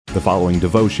The following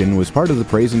devotion was part of the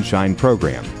Praise and Shine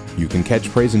program. You can catch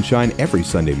Praise and Shine every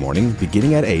Sunday morning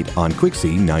beginning at 8 on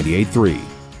Quixie 98.3.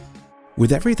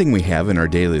 With everything we have in our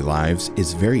daily lives,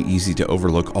 it's very easy to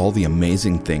overlook all the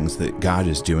amazing things that God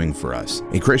is doing for us.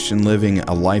 A Christian living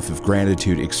a life of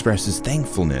gratitude expresses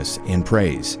thankfulness and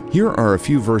praise. Here are a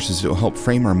few verses that will help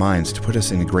frame our minds to put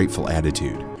us in a grateful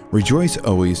attitude. Rejoice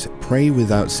always, pray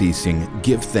without ceasing,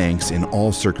 give thanks in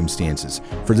all circumstances,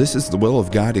 for this is the will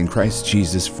of God in Christ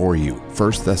Jesus for you.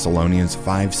 1 Thessalonians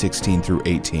 5:16 through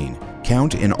 18.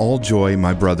 Count in all joy,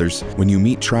 my brothers, when you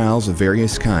meet trials of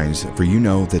various kinds, for you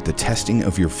know that the testing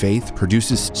of your faith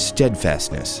produces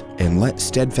steadfastness. And let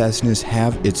steadfastness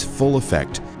have its full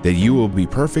effect, that you will be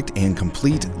perfect and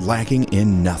complete, lacking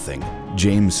in nothing.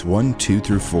 James 1:2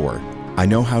 through 4. I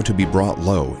know how to be brought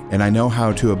low, and I know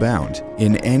how to abound.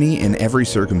 In any and every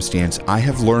circumstance, I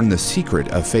have learned the secret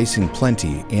of facing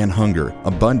plenty and hunger,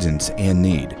 abundance and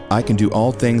need. I can do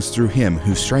all things through him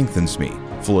who strengthens me.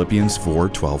 Philippians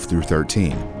 4:12 through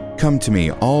 13. Come to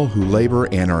me, all who labor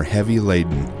and are heavy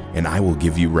laden, and I will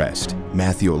give you rest.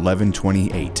 Matthew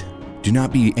 11:28. Do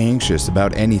not be anxious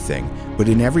about anything, but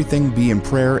in everything be in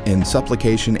prayer and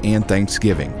supplication and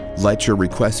thanksgiving. Let your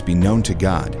requests be known to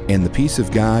God, and the peace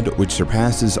of God, which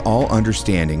surpasses all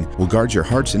understanding, will guard your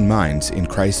hearts and minds in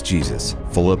Christ Jesus.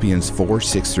 Philippians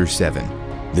 4:6 through 7.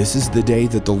 This is the day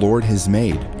that the Lord has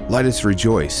made. Let us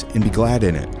rejoice and be glad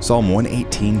in it. Psalm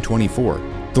 118:24.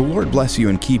 The Lord bless you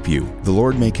and keep you. The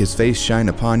Lord make his face shine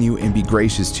upon you and be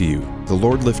gracious to you. The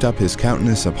Lord lift up his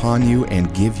countenance upon you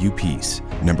and give you peace.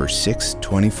 Numbers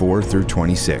 6:24 through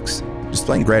 26.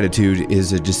 Displaying gratitude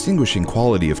is a distinguishing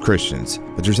quality of Christians,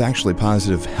 but there's actually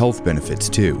positive health benefits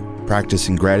too.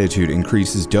 Practicing gratitude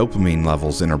increases dopamine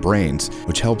levels in our brains,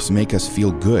 which helps make us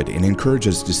feel good and encourage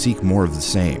us to seek more of the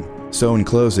same. So in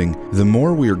closing, the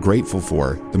more we are grateful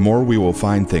for, the more we will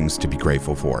find things to be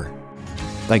grateful for.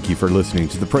 Thank you for listening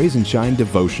to the Praise and Shine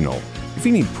devotional. If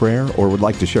you need prayer or would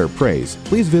like to share praise,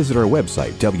 please visit our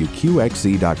website,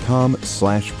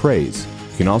 wqxz.com/praise.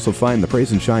 You can also find the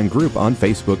Praise and Shine group on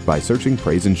Facebook by searching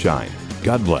Praise and Shine.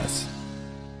 God bless.